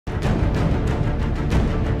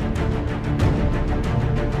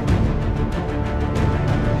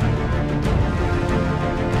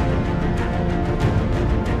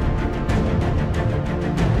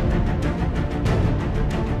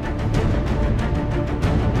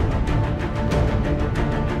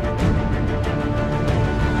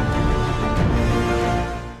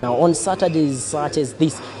on Saturdays such as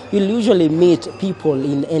this, you'll usually meet people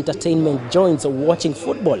in entertainment joints watching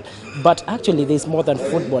football. But actually, there's more than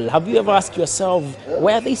football. Have you ever asked yourself,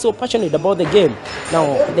 why are they so passionate about the game?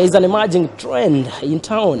 Now, there's an emerging trend in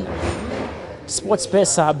town.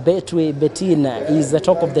 Sportpesa Betway Betin is the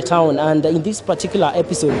talk of the town, and in this particular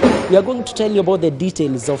episode we are going to tell you about the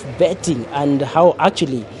details of betting and how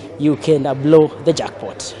actually you can blow the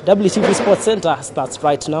jackpot. WTV Sports Center starts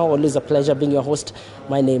right now. Always a pleasure being your host.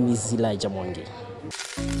 My name is Elijah Mwangi.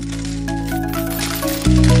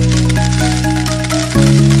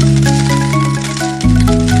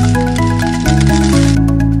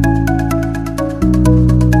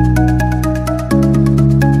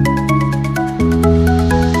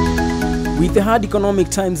 With the hard economic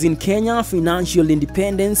times in Kenya, financial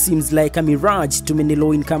independence seems like a mirage to many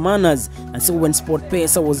low-income earners. And so when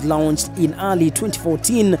Sportpesa was launched in early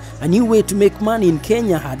 2014, a new way to make money in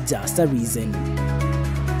Kenya had just arisen.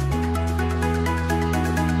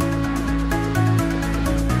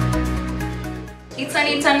 It's an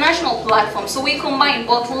international platform, so we combine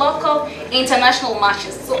both local and international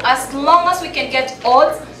matches. So as long as we can get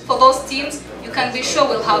odds for those teams, you can be sure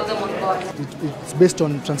we'll have them on board. It's based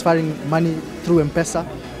on transferring money through M-Pesa.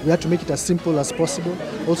 We had to make it as simple as possible.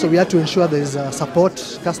 Also, we had to ensure there is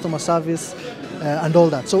support, customer service, and all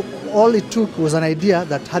that. So all it took was an idea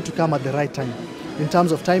that had to come at the right time in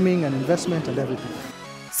terms of timing and investment and everything.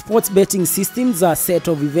 Sports betting systems are a set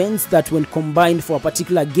of events that, when combined for a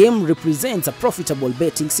particular game, represents a profitable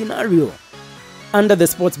betting scenario. Under the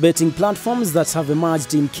sports betting platforms that have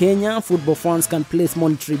emerged in Kenya, football fans can place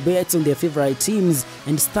monetary bets on their favorite teams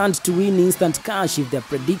and stand to win instant cash if their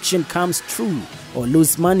prediction comes true, or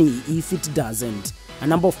lose money if it doesn't. A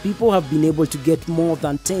number of people have been able to get more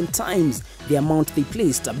than 10 times the amount they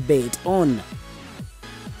placed a bet on.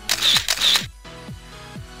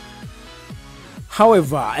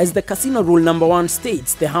 However, as the casino rule number 1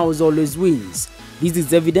 states, the house always wins. This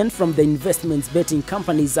is evident from the investments betting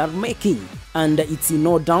companies are making, and it's in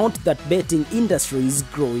no doubt that betting industry is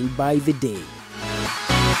growing by the day.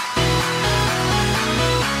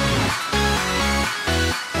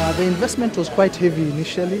 The investment was quite heavy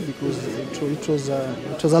initially because it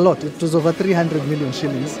was a lot. It was over 300 million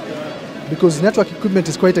shillings because network equipment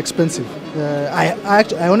is quite expensive.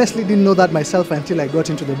 I honestly didn't know that myself until I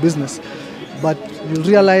got into the business, but you'll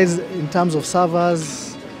realize in terms of servers,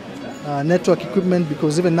 network equipment,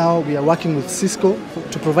 because even now we are working with Cisco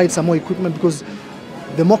to provide some more equipment, because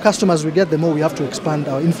the more customers we get, the more we have to expand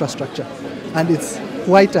our infrastructure, and it's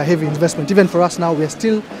quite a heavy investment. Even for us now, we are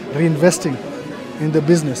still reinvesting in the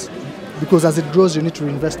business, because as it grows you need to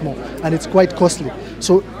reinvest more, and it's quite costly.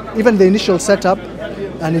 So even the initial setup,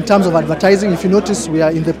 and in terms of advertising, if you notice, we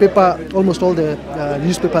are in the paper, almost all the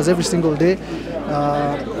newspapers every single day.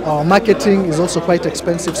 Our marketing is also quite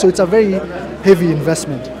expensive, so it's a very heavy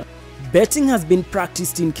investment. Betting has been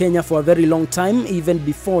practiced in Kenya for a very long time, even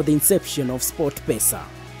before the inception of Sportpesa.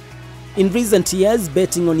 In recent years,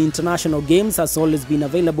 betting on international games has always been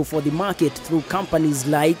available for the market through companies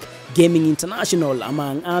like Gaming International,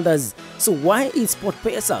 among others. So why is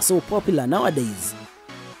Sportpesa so popular nowadays?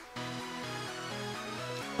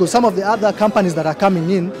 Because some of the other companies that are coming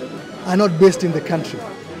in are not based in the country.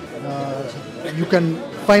 You can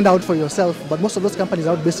find out for yourself, but most of those companies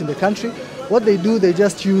are not based in the country. What they do, they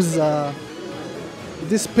just use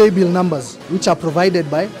these pay bill numbers, which are provided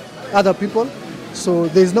by other people. So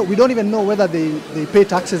we don't even know whether they pay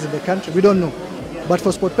taxes in the country. We don't know. But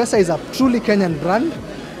for Sportpesa is a truly Kenyan brand,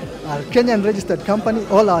 a Kenyan registered company.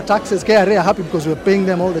 All our taxes, KRA are happy because we're paying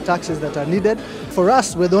them all the taxes that are needed. For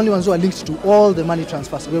us, we're the only ones who are linked to all the money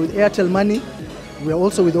transfers. We're with Airtel Money, we're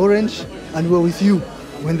also with Orange, and we're with you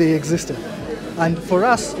when they existed. And for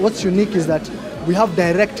us, what's unique is that we have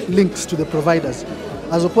direct links to the providers.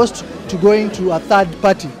 As opposed to going to a third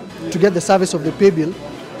party to get the service of the pay bill,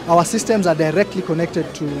 our systems are directly connected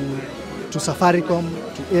to Safaricom,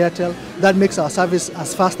 to Airtel. That makes our service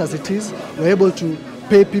as fast as it is. We're able to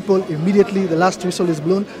pay people immediately. The last whistle is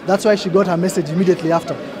blown. That's why she got her message immediately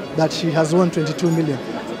after, that she has won 22 million.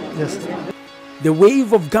 Yes. The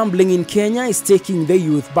wave of gambling in Kenya is taking the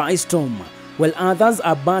youth by storm. While others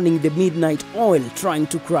are burning the midnight oil trying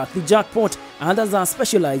to crack the jackpot, others are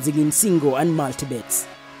specializing in single and multi-bets.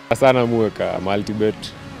 Sana muweka multi-bet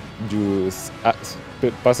juu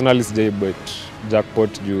personally sijai bet jackpot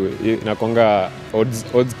juu inakonga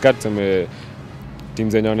odds cut tuseme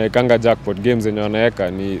teams zenye wanaekanga jackpot games zenye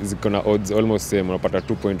wanaeka ni ziko na odds almost same, unapata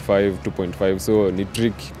 2.5 so ni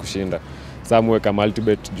trick kushinda. some weka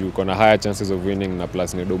multibet juu kuna higher chances of winning na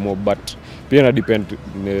plus ni domo, but pia na depend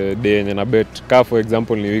day yenye na bet. Ka for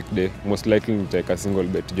example ni weekday, most likely nitaweka single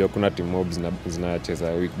bet juu kuna team mobs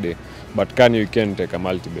zinacheza weekday, but ka ni weekend nitaweka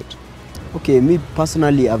multibet. Okay, me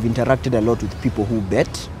personally, I've interacted a lot with people who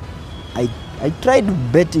bet. I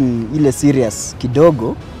tried betting ile serious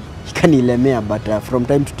kidogo, ikanilemea, but from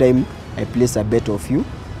time to time I place a bet of you.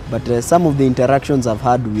 But some of the interactions I've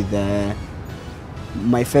had with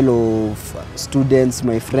my fellow students,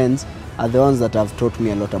 my friends, are the ones that have taught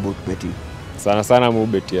me a lot about betting. Sana mu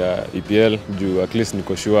bet ya EPL juu at least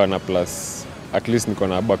niko sure na plus at least niko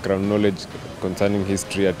na background knowledge concerning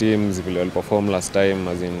history ya teams, vile wali perform last time,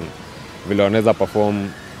 as in vile wanaweza perform,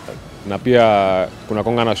 na pia kuna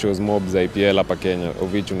konga na shows mob za EPL hapa Kenya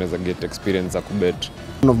of which unaweza get experience ya kubet.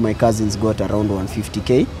 One of my cousins got around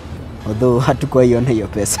 150k, although hatukuwa iona hiyo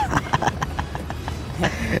pesa.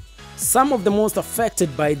 Some of the most affected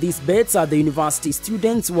by these bets are the university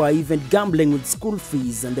students who are even gambling with school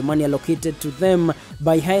fees and the money allocated to them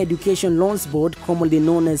by Higher Education Loans Board, commonly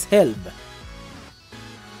known as HELB.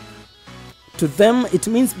 To them, it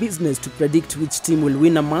means business to predict which team will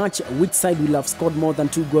win a match, which side will have scored more than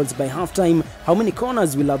 2 goals by halftime, how many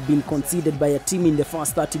corners will have been conceded by a team in the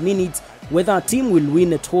first 30 minutes, whether a team will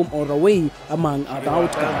win at home or away, among other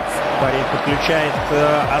outcomes. Парень подключает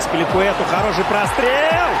Аспиликуэту. Хороший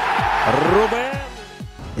прострел. Рубен.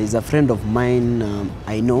 There's a friend of mine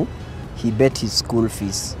I know, he bet his school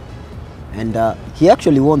fees. And he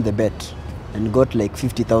actually won the bet and got like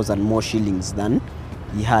 50,000 more shillings than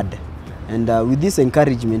he had. And with this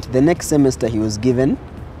encouragement, the next semester he was given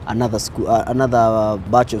another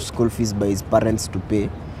batch of school fees by his parents to pay,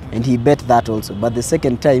 and he bet that also. But the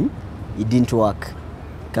second time, it didn't work.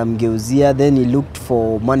 Kamgeuzia, then he looked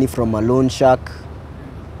for money from a loan shark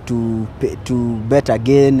to bet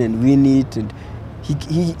again and win it, and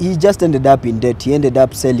he just ended up in debt. He ended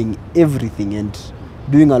up selling everything and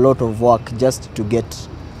doing a lot of work just to get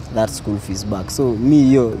that school fees back. So me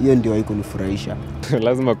hiyo ndio haiko nifurahisha.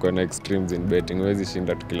 Lazima kuna extremes in betting, huwezi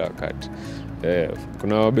shinda tu kila wakati.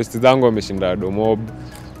 Kuna best zangu wameshinda domob,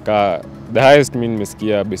 the highest mimi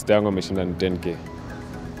nimesikia best yangu wameshinda ni 10k.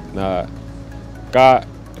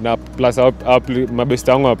 Na plus mabest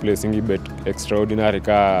yangu wa placing bet extraordinary,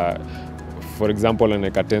 for example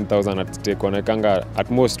anaweka 10,000 at stake, wanawekanga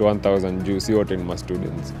at most 1,000 juu, si wote ni ma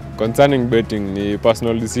students. Concerning betting ni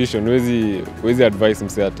personal decision, wezi advice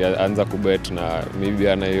mse ati anza kubet na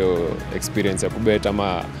maybe ana hiyo experience ya kubet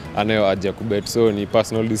ama anayo haja ya kubet, so ni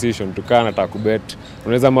personal decision. Tukaa nataka kubet,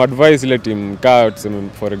 unaweza mu-advise ile team,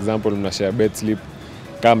 for example mnashare bet slip,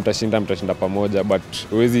 kama mtashinda pamoja, but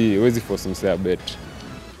wezi force mse ya bet.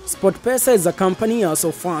 Sportpesa as a company has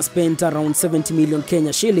so far spent around 70 million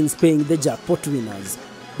Kenya shillings paying the jackpot winners.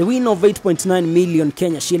 The win of 8.9 million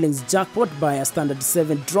Kenya shillings jackpot by a standard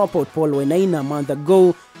 7 dropout Paul Wainaina a month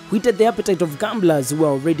ago whetted the appetite of gamblers who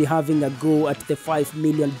are already having a go at the 5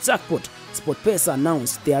 million jackpot Sportpesa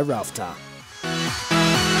announced thereafter.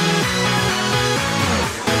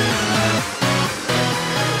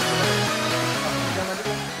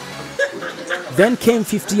 Then came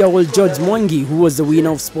 50-year-old George Mwangi, who was the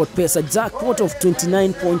winner of Sportpesa jackpot of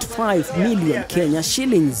 29.5 million Kenya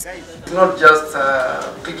shillings. It's not just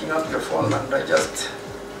picking up your phone and just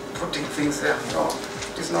putting things there. No,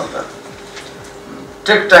 it's not that.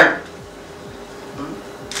 Take time.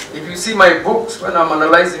 If you see my books when I'm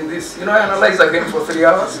analyzing this, I analyze again for 3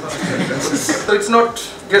 hours. So it's not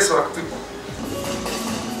guesswork, people.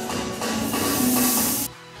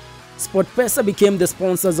 Sportpesa became the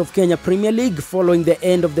sponsors of Kenya Premier League following the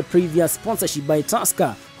end of the previous sponsorship by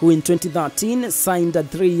Tusker, who in 2013 signed a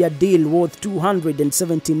 3-year deal worth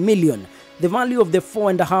 270 million. The value of the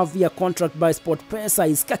 4.5-year contract by Sportpesa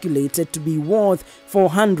is calculated to be worth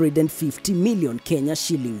 450 million Kenya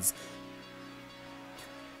shillings.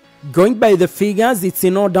 Going by the figures, it's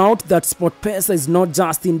no doubt that Sportpesa is not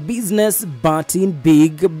just in business, but in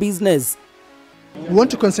big business. We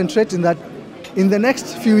want to concentrate in that in the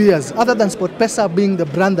next few years, other than Sportpesa being the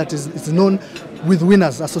brand that is known with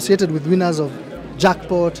winners, associated with winners of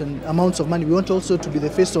jackpot and amounts of money, we want also to be the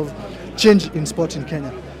face of change in sport in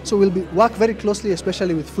Kenya. So we'll work very closely,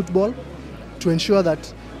 especially with football, to ensure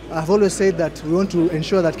that, I've always said that we want to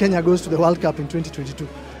ensure that Kenya goes to the World Cup in 2022.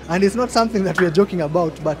 And it's not something that we are joking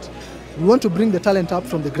about, but we want to bring the talent up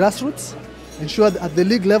from the grassroots, ensure that at the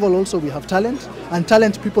league level also we have talent, and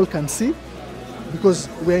talent people can see, because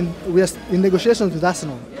we are in negotiations with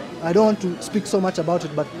Arsenal. I don't want to speak so much about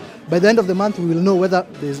it, but by the end of the month we will know whether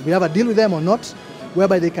we have a deal with them or not,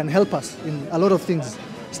 whereby they can help us in a lot of things.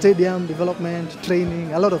 Stadium development,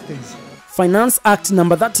 training, a lot of things. Finance Act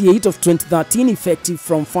number 38 of 2013, effective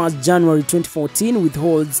from 1st January 2014,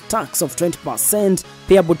 withholds tax of 20%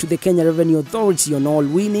 payable to the Kenya Revenue Authority on all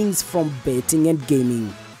winnings from betting and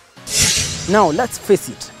gaming. Now, let's face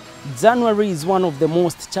it, January is one of the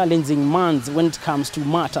most challenging months when it comes to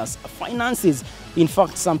matters finances. In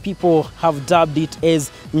fact, some people have dubbed it as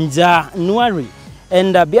Njanuary.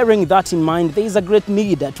 And bearing that in mind, there is a great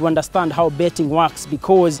need to understand how betting works,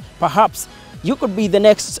 because perhaps you could be the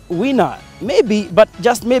next winner. Maybe, but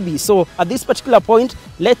just maybe. So at this particular point,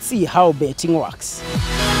 let's see how betting works.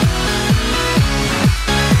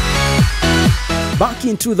 Back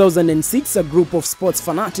in 2006, a group of sports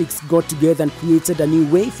fanatics got together and created a new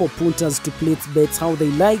way for punters to place bets how they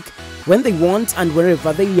like, when they want and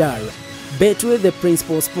wherever they are. Betway, the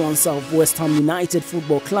principal sponsor of West Ham United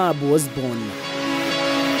Football Club, was born.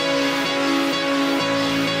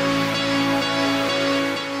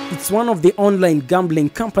 It's one of the online gambling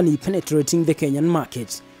company penetrating the Kenyan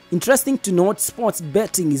market. Interesting to note, sports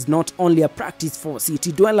betting is not only a practice for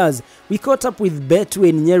city dwellers. We caught up with Betway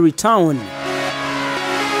in Nyeri town.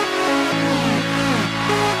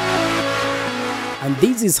 And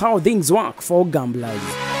this is how things work for gamblers.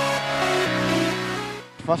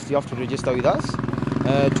 First, you have to register with us.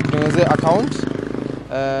 To account.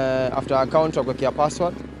 After account, you get your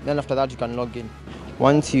password. Then after that, you can log in.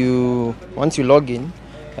 Once you log in,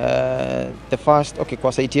 the first,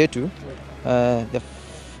 kwa site yetu,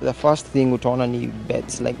 the first thing utaona ni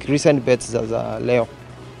bets, like recent bets za leo.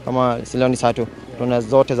 Kama leo ni saa 2, tuna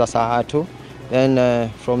zote za saa 2. Then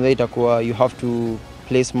from there itakuwa you have to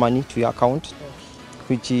place money to your account,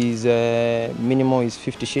 which is minimum is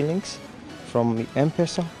 50 shillings from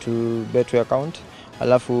M-Pesa to Betway account.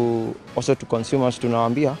 Alafu also to consumers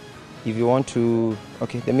tunawaambia, if you want to,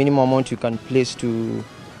 the minimum amount you can place to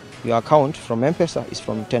your account from M-Pesa is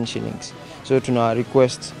from 10 shillings. So tuna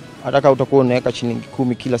request, ataka utakuwa unaweka shilingi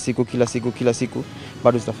 10 kila siku,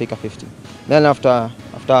 bado zitafika 50. Then after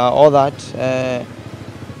all that,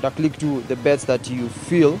 click to the bets that you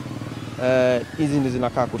feel hizi ndizo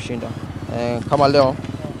zinakaa kushinda. Kama leo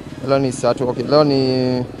ni Sato, leo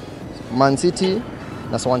ni Man City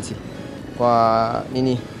na Swansea kwa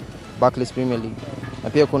Barclays Premier League. Na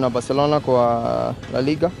pia kuna Barcelona kwa La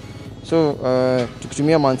Liga. So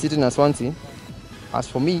tukitumia Man City na Swansea, as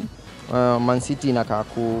for me, Man City inakaa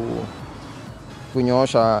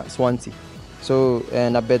kunyoosha Swansea. So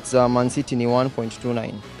na bets za Man City ni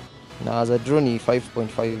 1.29. Na za draw ni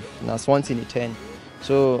 5.5 na Swansea ni 10.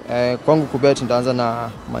 So kwangu kubet nitaanza na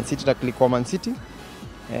Man City, na click kwa Man City.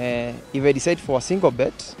 If I decide for a single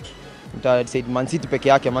bet, nita decide Man City peke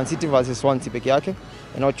yake, Man City versus Swansea peke yake,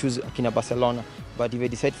 and I'll choose akina Barcelona. But if I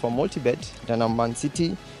decide for multi-bet, then Man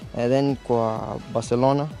City, and then kwa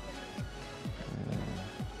Barcelona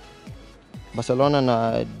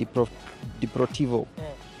na Deportivo.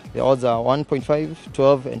 The odds are 1.5,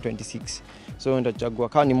 12 and 26. So nitachagua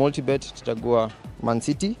kama ni multi-bet, nitachagua Man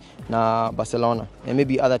City na Barcelona, and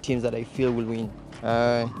maybe other teams that I feel will win.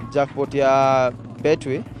 Jackpot ya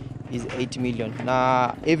Betway is 8 million.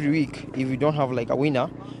 Now every week, if you don't have like a winner,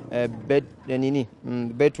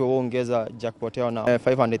 Betway huongeza jackpot yao na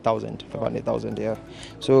 500,000, yeah.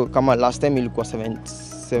 So kama last time ilikuwa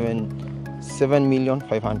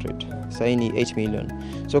 7,500,000. Sasa ni 8 million.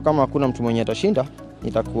 So kama hakuna mtu mwenye atashinda,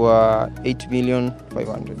 itakuwa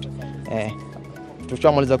 8,500,000.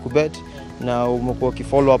 Tukishamaliza kubet na umekuwa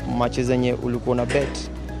ukifollow up matches zenye ulikuwa na bet,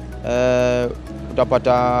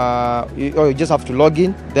 utapata, you just have to log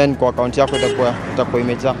in, then kwa account yako itakuwa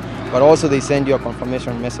imejaa. But also they send you a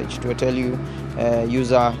confirmation message to tell you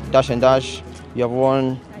user dash and dash, you have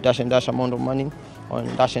won dash and dash amount of money on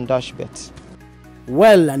dash and dash bets.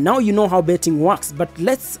 Well, now you know how betting works, but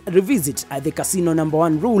let's revisit the casino number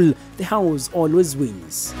 1 rule: the house always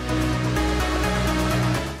wins.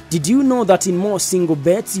 Did you know that in most single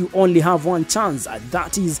bets you only have one chance?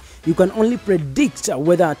 That is, you can only predict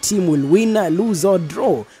whether a team will win, lose or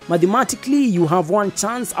draw. Mathematically, you have one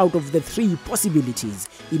chance out of the 3 possibilities.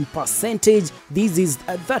 In percentage, this is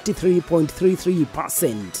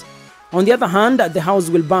 33.33%. On the other hand, the house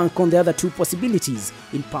will bank on the other 2 possibilities.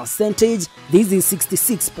 In percentage, this is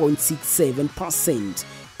 66.67%.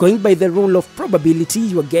 Going by the rule of probability,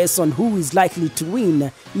 your guess on who is likely to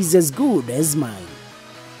win is as good as mine.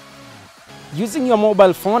 Using your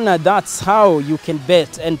mobile phone, that's how you can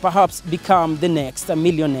bet and perhaps become the next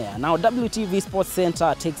millionaire. Now, WTV Sports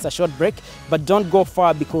Center takes a short break, but don't go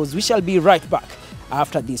far because we shall be right back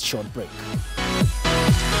after this short break.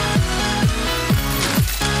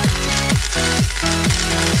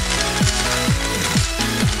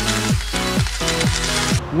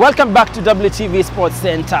 Welcome back to WTV Sports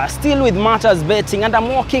Center. Still with matters betting, and I'm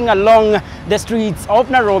walking along the streets of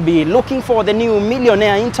Nairobi looking for the new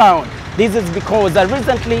millionaire in town. This is because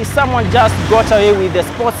recently someone just got away with the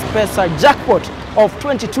Sportpesa jackpot of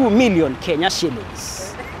 22 million Kenya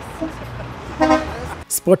shillings.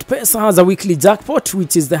 Sportpesa has a weekly jackpot,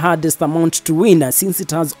 which is the hardest amount to win since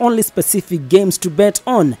it has only specific games to bet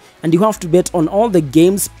on, and you have to bet on all the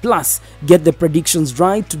games plus get the predictions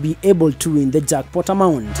right to be able to win the jackpot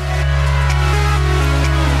amount.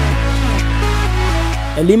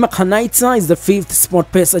 Elima Kanaitsa is the 5th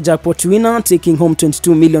Sportpesa jackpot winner, taking home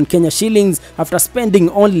 22 million Kenya shillings after spending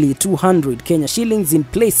only 200 Kenya shillings in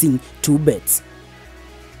placing 2 bets.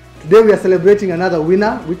 Today we are celebrating another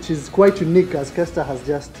winner, which is quite unique, as Kester has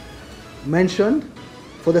just mentioned.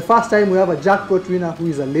 For the first time we have a jackpot winner who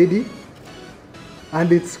is a lady,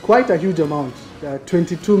 and it's quite a huge amount,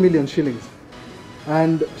 22 million shillings.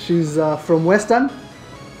 And she's from Western.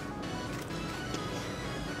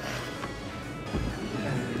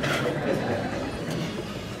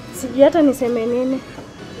 Sijui hata niseme nini.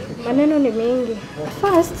 Maneno ni mengi.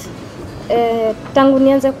 First, tangu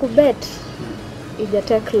nianze kubet, it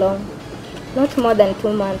take long, not more than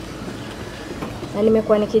 2 months. Na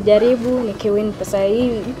nimekuwa nikijaribu, nikiwin pesa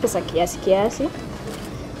hii, pesa kiasi.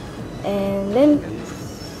 And then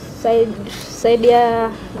side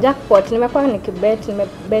ya jackpot nimekuwa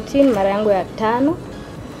nimebetin mara yangu ya 5.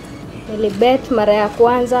 Nilibet mara ya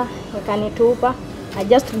kwanza nikanitupa. I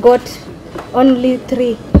just got only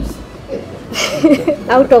 3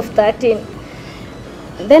 out of 13.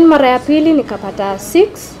 Then mara ya pili nikapata 6.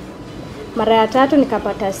 Mara ya tatu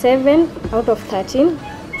nikapata 7 out of 13.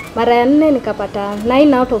 Mara ya 4 nikapata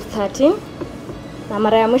 9 out of 13. Na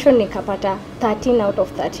mara ya mwisho nikapata 13 out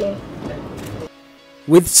of 13.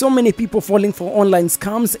 With so many people falling for online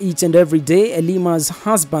scams each and every day, Elima's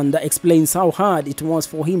husband explains how hard it was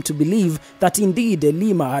for him to believe that indeed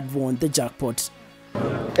Elima had won the jackpot.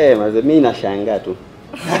 Mimi nashangaa tu.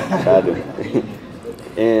 Bado.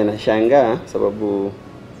 Nashangaa sababu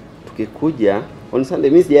tukikuja on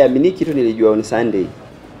Sunday, mimi sijaamini kitu nilijua on Sunday.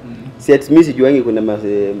 Si ati mimi sijuangi kuna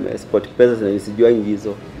Sportpesa na sijuangi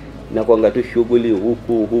hizo. Nakuanga tu shughuli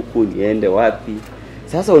huku niende wapi.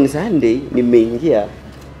 Sasa on Sunday nimeingia.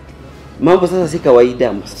 Mambo sasa si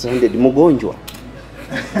kawaida, Sunday ni mgonjwa.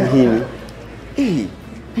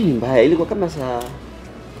 Ni mbaya, ilikuwa kama saa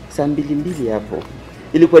 2 hapo.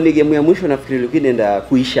 Ilikuwa ni game ya mwisho, nafikiri ilikuwa inaenda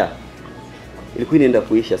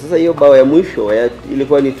kuisha. Sasa hiyo bao ya mwisho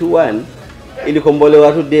ilikuwa ni 2-1.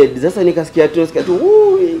 Ilikombolewa tu dead. Sasa nikasikia tu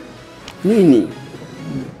nini?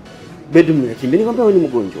 Bedroom yakimbia, nikamwambia wewe ni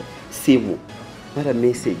mgonjwa. Simu. Mara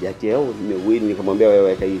message ati nimewin, nikamwambia wewe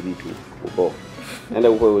weka hivi vitu huko. Naenda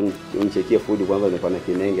huko unichekie food kwanza, nilikuwa na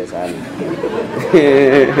kinenge sana.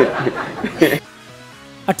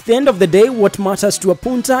 At the end of the day, what matters to a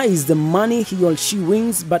punter is the money he or she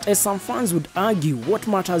wins, but as some fans would argue, what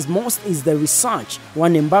matters most is the research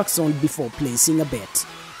one embarks on before placing a bet.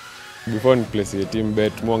 Before ni place a team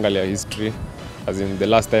bet, muangalia history, as in the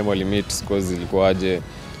last time wali meet, scores zilikuwaje,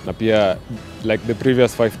 na pia like the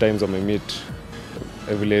previous 5 times wame meet,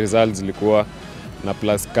 vile results zilikuwa, na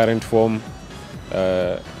plus current form.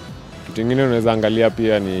 Kitu kingine unaweza angalia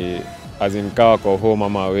pia ni as in kawa kwa home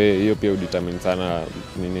ama away, hiyo pia udetermine sana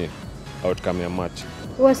nini outcome ya match.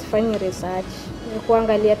 Huwa sifanyi research. Ni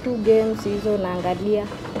kuangalia 2 games hizo naangalia.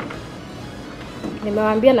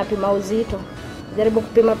 Nimewaambia napima uzito. Jaribu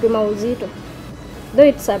kupima uzito. Though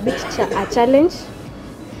it's a bit a challenge.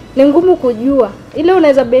 Ni ngumu kujua. Ile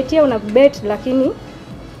unaweza betia una bet lakini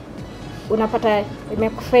unapata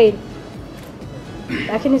imekufail.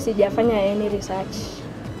 Lakini sijafanya any research.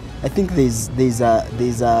 I think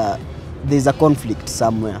there's a conflict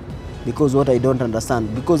somewhere, because what I don't understand,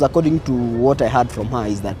 because according to what I heard from her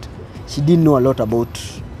is that she didn't know a lot about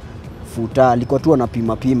futa, alikuwa tu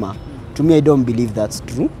anapima. To me, I don't believe that's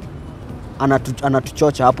true.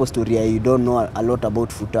 Anatuchocha hapo story you don't know a lot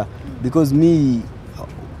about futa, because me,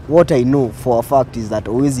 what I know for a fact is that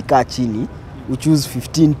always kaa chini, we choose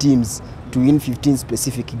 15 teams to win 15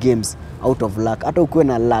 specific games out of luck. Hata ukuwe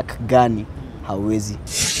na luck gani, hauwezi.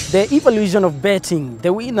 The evolution of betting, the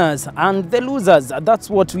winners and the losers, that's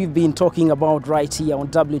what we've been talking about right here on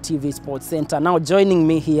WTV Sports Center. Now joining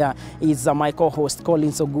me here is my co-host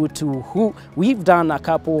Colin Sogutu, who we've done a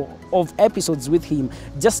couple of episodes with him.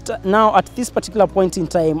 Just now at this particular point in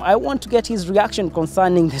time, I want to get his reaction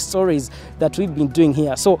concerning the stories that we've been doing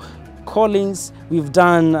here. So Collins, we've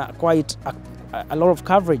done quite a lot of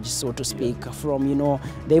coverage, so to speak, from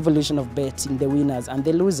the evolution of betting, the winners and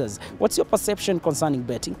the losers. What's your perception concerning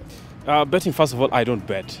betting? Betting, first of all, I don't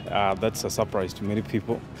bet. That's a surprise to many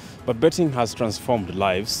people. But betting has transformed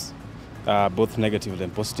lives, both negatively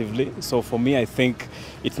and positively. So for me, I think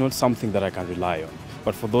it's not something that I can rely on.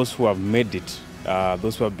 But for those who have made it,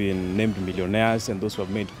 those who have been named millionaires and those who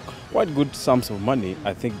have made quite good sums of money,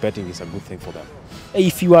 I think betting is a good thing for them.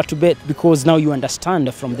 If you are to bet, because now you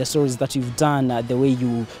understand from the stories that you've done, the way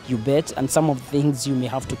you bet and some of the things you may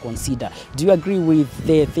have to consider. Do you agree with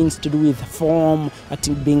the things to do with form,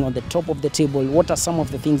 being on the top of the table? What are some of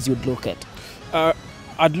the things you'd look at?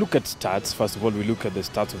 I'd look at stats. First of all, we look at the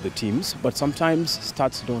stats of the teams, but sometimes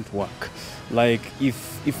stats don't work. Like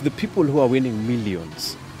if the people who are winning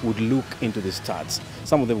millions would look into the stats,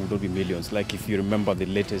 some of them would not be millions. Like if you remember the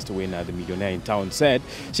latest winner, the millionaire in town, said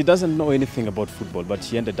she doesn't know anything about football, but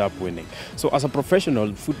she ended up winning. So as a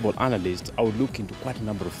professional football analyst, I would look into quite a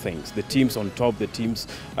number of things. The teams on top, the teams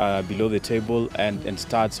below the table, and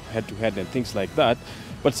stats head to head and things like that.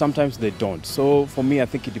 But sometimes they don't. So for me, I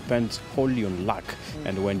think it depends wholly on luck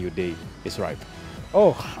and when your day is ripe.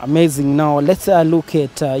 Oh, amazing. Now let's look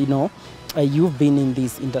at, you've been in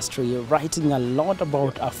this industry writing a lot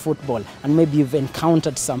about football, and maybe you've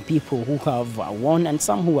encountered some people who have won and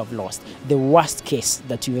some who have lost. The worst case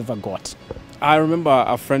that you ever got? I remember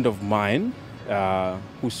a friend of mine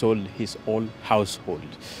who sold his whole household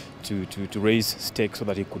to raise stakes so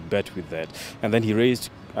that he could bet with that. And then he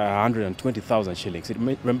raised 120,000 shillings.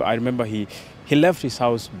 I remember he left his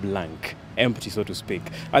house blank, empty, so to speak.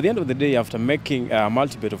 At the end of the day, after making a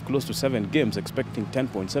multi-bet of close to 7 games, expecting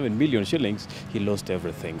 10.7 million shillings, he lost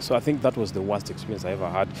everything. So I think that was the worst experience I ever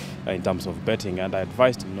had in terms of betting, and I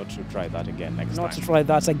advised him not to try that again next time. Not to try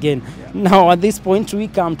that again. Yeah. Now, at this point, we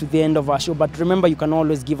come to the end of our show, but remember, you can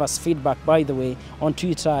always give us feedback, by the way. On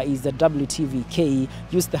Twitter is the WTVK.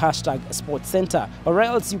 Use the hashtag SportsCenter, or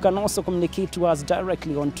else you can also communicate to us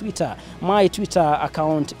directly on Twitter. My Twitter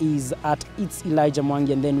account is at It's Elijah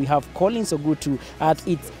Mwangi, and then we have Collins Ogutu at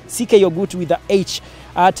It's CK Ogutu with the H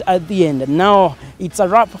at the end. Now, it's a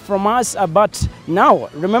wrap from us, but now,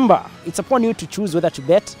 remember, it's upon you to choose whether to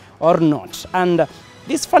bet or not. And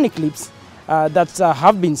these funny clips that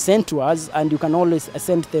have been sent to us, and you can always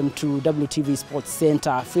send them to WTV Sports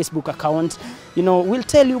Center Facebook account. We'll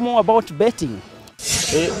tell you more about betting.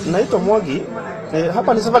 Naitwa Mwangi,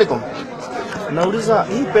 hapa ni Safaricom. Nauliza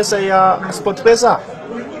hii pesa ya Sportpesa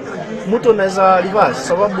mtu anaweza reverse,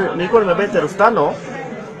 sababu nilikuwa nimebeta 5,000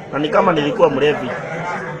 na ni kama nilikuwa mlevi.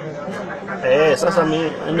 Sasa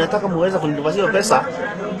nataka muweza kunireverse hiyo pesa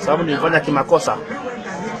sababu nilifanya kimakosa.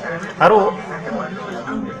 Haro,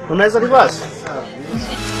 unaweza reverse?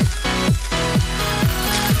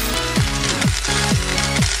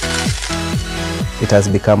 It has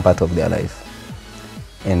become part of their life.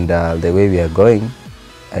 And the way we are going,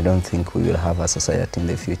 I don't think we will have a society in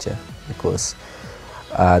the future, because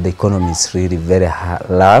the economy is really very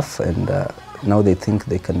rough, and now they think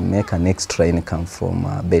they can make an extra income from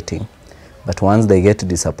betting. But once they get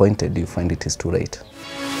disappointed, you find it is too late.